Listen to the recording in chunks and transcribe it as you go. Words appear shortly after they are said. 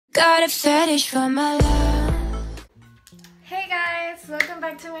got a fetish for my love. Hey guys, welcome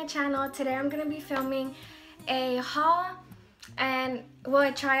back to my channel. Today I'm gonna be filming a haul and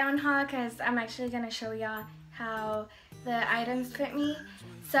a try on haul because I'm actually gonna show y'all how the items fit me.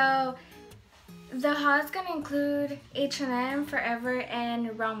 So the haul is gonna include H&M, Forever,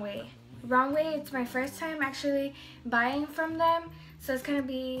 and Romwe. Romwe, it's my first time actually buying from them, so it's gonna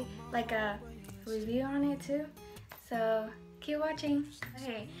be like a review on it too. So keep watching.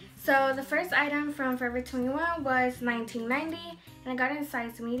 Okay, so the first item from Forever 21 was $19.90 and I got it in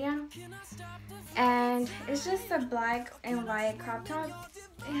size medium. And it's just a black and white crop top.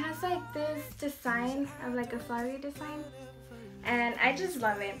 It has like this design of like a flowery design. And I just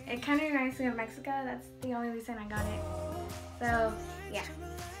love it. It kind of reminds me of Mexico. That's the only reason I got it. So yeah.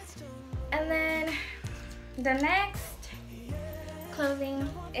 And then the next clothing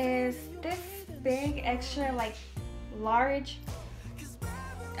is this big extra like large,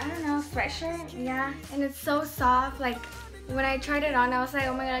 I don't know, sweatshirt. Yeah, and it's so soft. Like when I tried it on, I was like,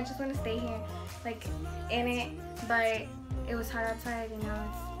 oh my god, I just want to stay here like in it, but it was hot outside, you know,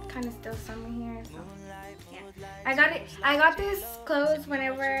 it's kind of still summer here, so yeah. I got these clothes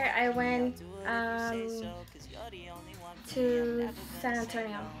whenever I went to San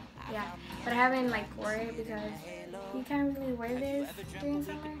Antonio. Yeah, but I haven't like wore it because you can't really wear this during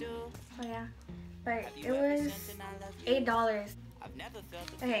summer. So yeah, but it was $8.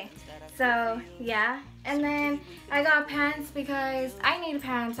 Okay, so yeah, and then I got pants because I need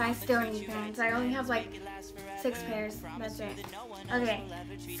pants. I still need pants. I only have like 6 pairs. That's it. Okay,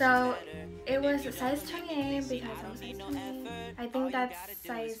 so it was a size 28 because I was size 28. I think that's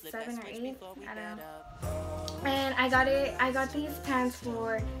size 7 or 8. I don't know. And I got these pants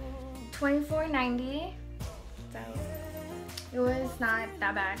for $24.90. So it was not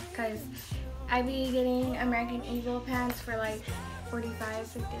that bad because I be getting American Eagle pants for like $45,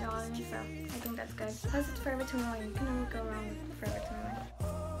 $50, so I think that's good. Plus it's Forever 21, you can never go wrong with Forever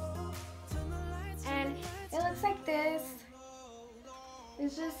 21. And it looks like this.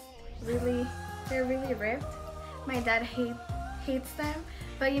 It's just really, they're really ripped. My dad hates them,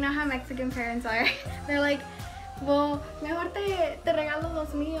 but you know how Mexican parents are. They're like, well, mejor te regalo los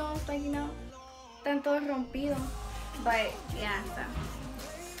míos, like, you know, están todos rompidos. But yeah, so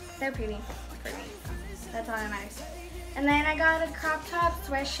they're pretty for me. That's all that matters. And then I got a crop top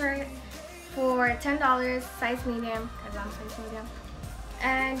sweatshirt for $10, size medium, because I'm size medium.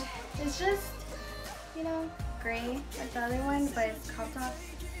 And it's just, you know, gray like the other one, but it's crop top.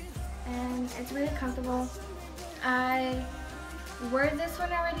 And it's really comfortable. I wore this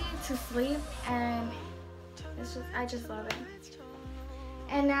one already to sleep, and it's just, I just love it.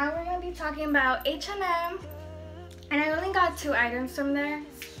 And now we're going to be talking about H&M. And I only got 2 items from there,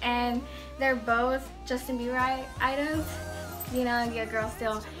 and they're both Justin Bieber items. You know, your girl's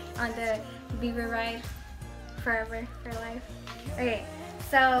still on the Bieber ride forever, for life. Okay,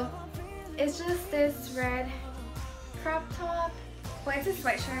 so it's just this red crop top. Well, it's a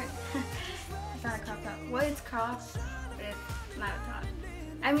sweatshirt. It's not a crop top. Well, it's cropped, but it's not a top.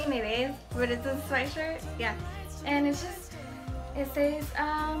 I mean, it is, but it's a sweatshirt. Yeah, and it's just, it says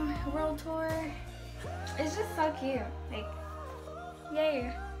World Tour. It's just so cute, like,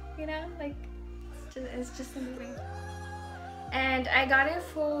 yay, you know, like, it's just amazing. And I got it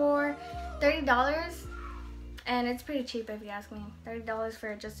for $30, and it's pretty cheap if you ask me. $30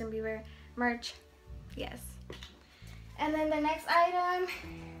 for Justin Bieber merch, yes. And then the next item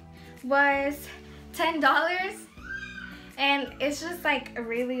was $10, and it's just like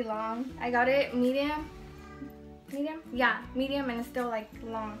really long. I got it medium, yeah, medium, and it's still like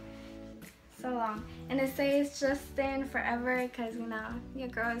long. So long, and it says Justin Forever because, you know, your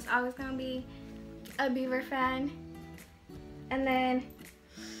girl is always gonna be a Bieber fan. And then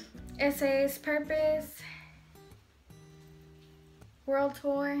it says Purpose World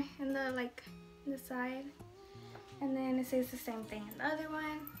Tour in the like in the side, and then it says the same thing in the other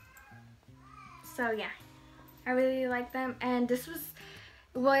one. So yeah, I really like them. And this was,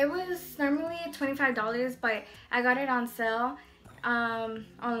 well, it was normally $25, but I got it on sale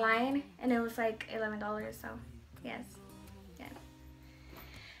online, and it was like $11, so yes, yeah.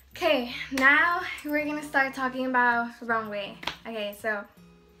 Okay, now we're gonna start talking about Romwe. Okay, so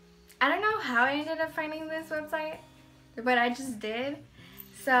I don't know how I ended up finding this website, but I just did.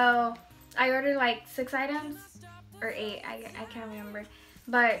 So I ordered like 6 items or 8, I can't remember,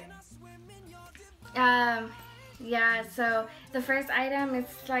 but yeah, so the first item is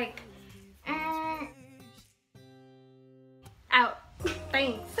like out.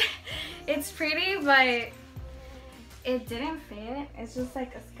 Thanks. It's pretty, but it didn't fit. It's just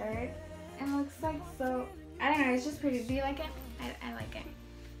like a skirt. And it looks like so, I don't know, it's just pretty. Do you like it? I like it.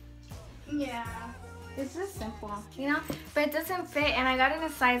 Yeah. It's just simple, you know? But it doesn't fit, and I got it in a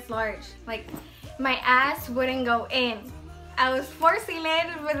size large. Like, my ass wouldn't go in. I was forcing it,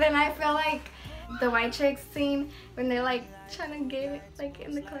 but then I feel like the white chicks scene when they're like trying to get it like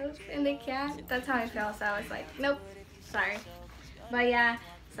in the clothes and they can't. That's how I feel. So I was like, nope, sorry. But yeah,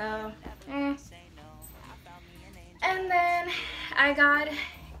 so And then I got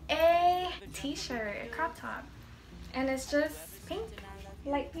a t-shirt, a crop top, and it's just pink,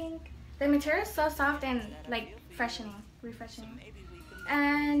 light pink. The material is so soft and like refreshing.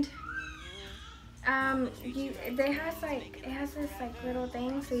 And it has this like little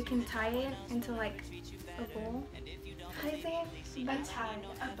thing so you can tie it into like a bowl. How do you say it? A tie,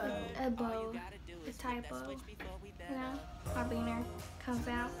 a bow, a tie bow. You know, my beaner comes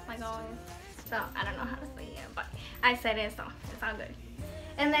out like always. So I don't know how to say it, but I said it, so it's all good.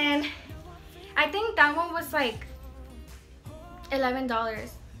 And then I think that one was like $11.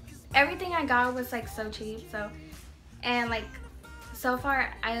 Everything I got was like so cheap. And like so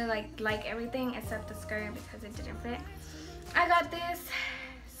far I like everything except the skirt because it didn't fit. I got this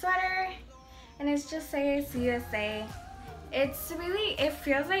sweater and it just says USA. It's really, it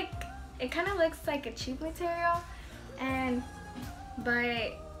feels like, it kind of looks like a cheap material,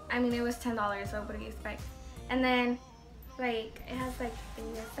 but I mean it was $10, so what do you expect? And then like it has like the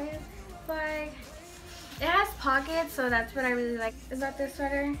USA flag. It has pockets, so that's what I really like about this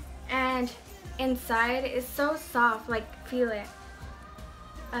sweater. And inside is so soft, like feel it.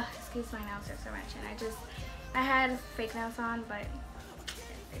 Excuse my nails so much, and I had fake nails on, but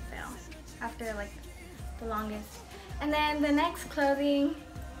they fell after like the longest. And then the next clothing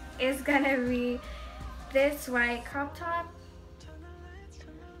is gonna be this white crop top.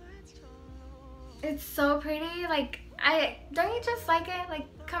 It's so pretty. Like, don't you just like it? Like,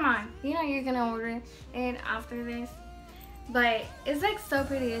 come on, you know you're gonna order it after this. But it's like so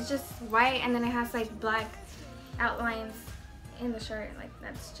pretty. It's just white and then it has like black outlines in the shirt. Like,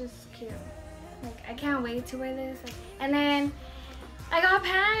 that's just cute. Like, I can't wait to wear this. And then I got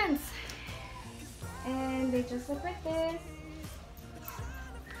pants, and they just look like this.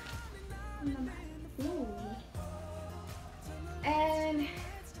 Ooh. And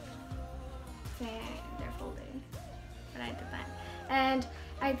they're folded, but I did that. And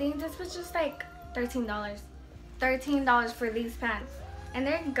I think this was just like $13. $13 for these pants, and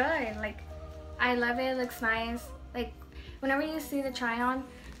they're good. Like, I love it. It looks nice. Like, whenever you see the try on,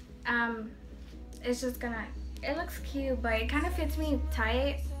 it's just gonna, it looks cute, but it kind of fits me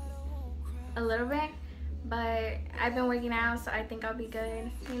tight a little bit. But I've been working out, so I think I'll be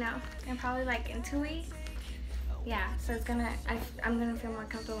good, you know, and probably like in 2 weeks. Yeah, so it's gonna, I'm gonna feel more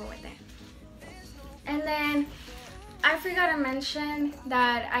comfortable with it. And then I forgot to mention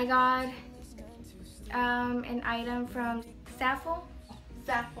that I got an item from Zaful.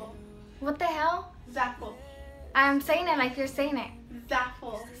 What the hell? Zaful. I'm saying it like you're saying it.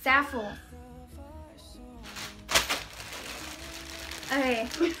 Zaful. Okay.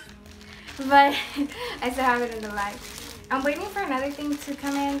 But I still have it in the bag. I'm waiting for another thing to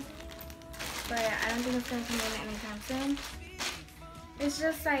come in, but I don't think it's gonna come in anytime soon. It's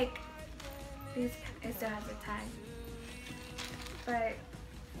just like these, it still has a tag. But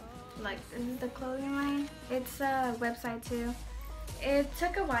like, this is the clothing line. It's a website too. It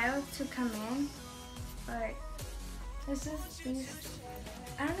took a while to come in, but it's just these,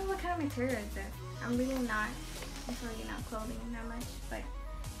 I don't know what kind of material is this. I'm really not into, you know, clothing that much, but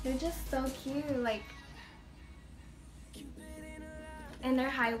they're just so cute, like, and they're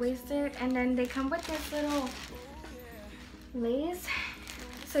high-waisted, and then they come with this little lace,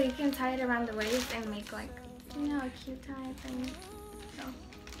 so you can tie it around the waist and make like, you know, a cute tie thing. So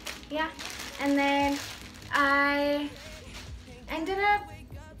yeah, and then I ended up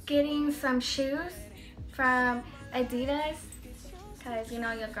getting some shoes from Adidas, because, you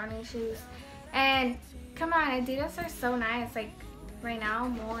know, your girl needs shoes. And come on, Adidas are so nice. Like, right now,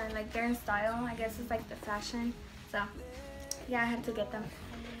 more like they're in style. I guess it's like the fashion. So yeah, I had to get them.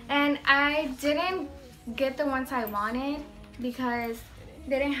 And I didn't get the ones I wanted because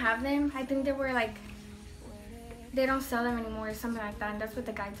they didn't have them. I think they were like, they don't sell them anymore or something like that. And that's what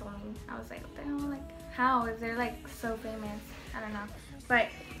the guy told me. I was like, what the hell? Like, how? If they're like so famous. I don't know. But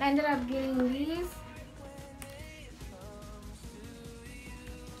I ended up getting these.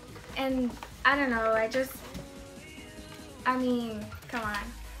 And I don't know, I mean, come on,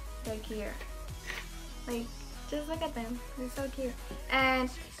 they're cute. Like, just look at them, they're so cute. And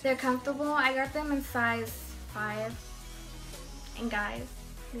they're comfortable. I got them in size 5. And guys,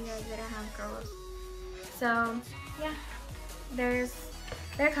 because they don't have girls. So, yeah, they're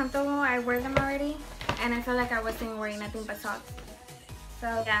comfortable. I wear them already, and I feel like I wasn't wearing nothing but socks.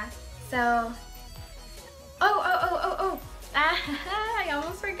 So, yeah, So, I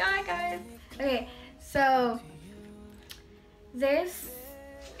almost forgot, guys. Okay, so this,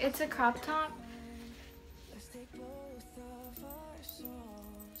 it's a crop top.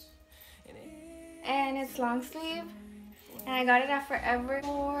 And it's long sleeve. And I got it at Forever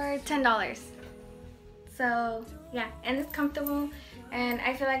for $10. So, yeah, and it's comfortable. And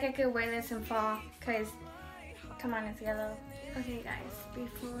I feel like I could wear this in fall because, come on, it's yellow. Okay, guys,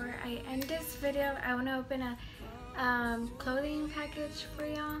 before I end this video, I want to open a clothing package for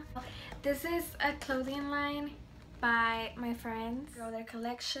y'all. This is a clothing line by my friends, girl, their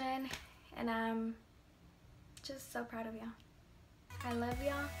collection, and I'm just so proud of y'all. I love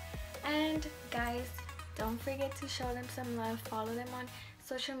y'all. And guys, don't forget to show them some love. Follow them on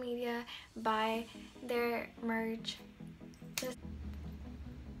social media, buy their merch.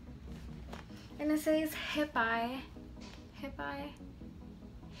 And it says HipEye. HipEye.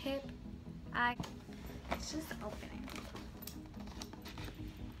 HipEye. Let's just open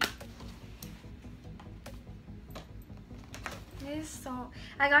it. It is so,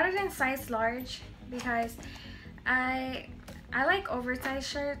 I got it in size large because I like oversized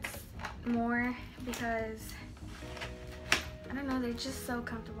shirts more because I don't know, they're just so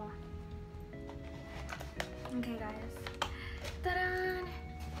comfortable. Okay, guys. Ta-da!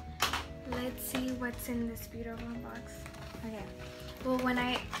 Let's see what's in this beautiful box. Okay. Well, when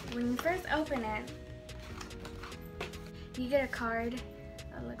you first open it, you get a card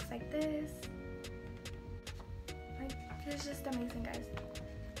that looks like this. Like, it's just amazing, guys.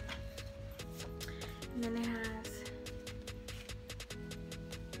 And then it has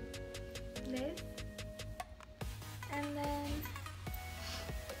this, and then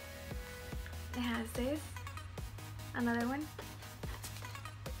it has this, another one,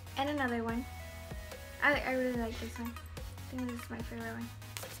 and another one. I really like this one. I think this is my favorite one.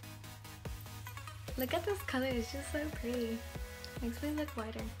 Look at this color, it's just so pretty. Makes me look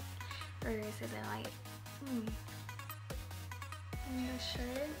whiter. Or is it light? And the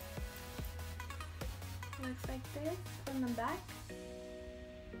shirt looks like this from the back.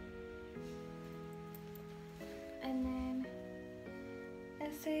 And then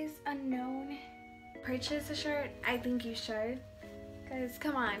it says unknown. Purchase a shirt? I think you should. Cause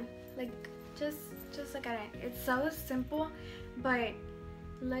come on, like just look at it. It's so simple, but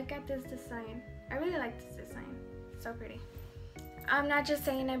look at this design. I really like this design. It's so pretty. I'm not just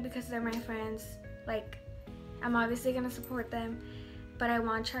saying it because they're my friends. Like, I'm obviously gonna support them, but I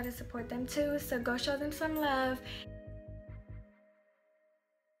want to try to support them too. So go show them some love.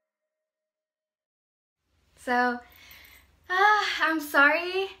 So, I'm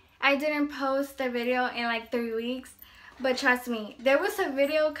sorry I didn't post a video in like 3 weeks, but trust me, there was a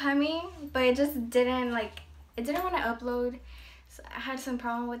video coming, but it just didn't want to upload. So I had some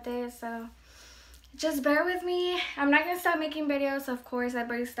problem with it, so just bear with me. I'm not gonna stop making videos, of course. I've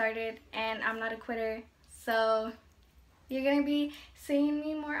already started and I'm not a quitter, so you're gonna be seeing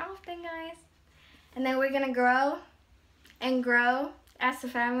me more often, guys. And then we're gonna grow and grow as a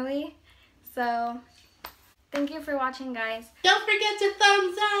family. So thank you for watching, guys. Don't forget to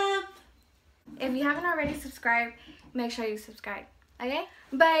thumbs up. If you haven't already subscribed, make sure you subscribe, okay?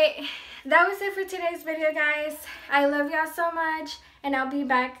 But that was it for today's video, guys. I love y'all so much, and I'll be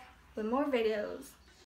back with more videos.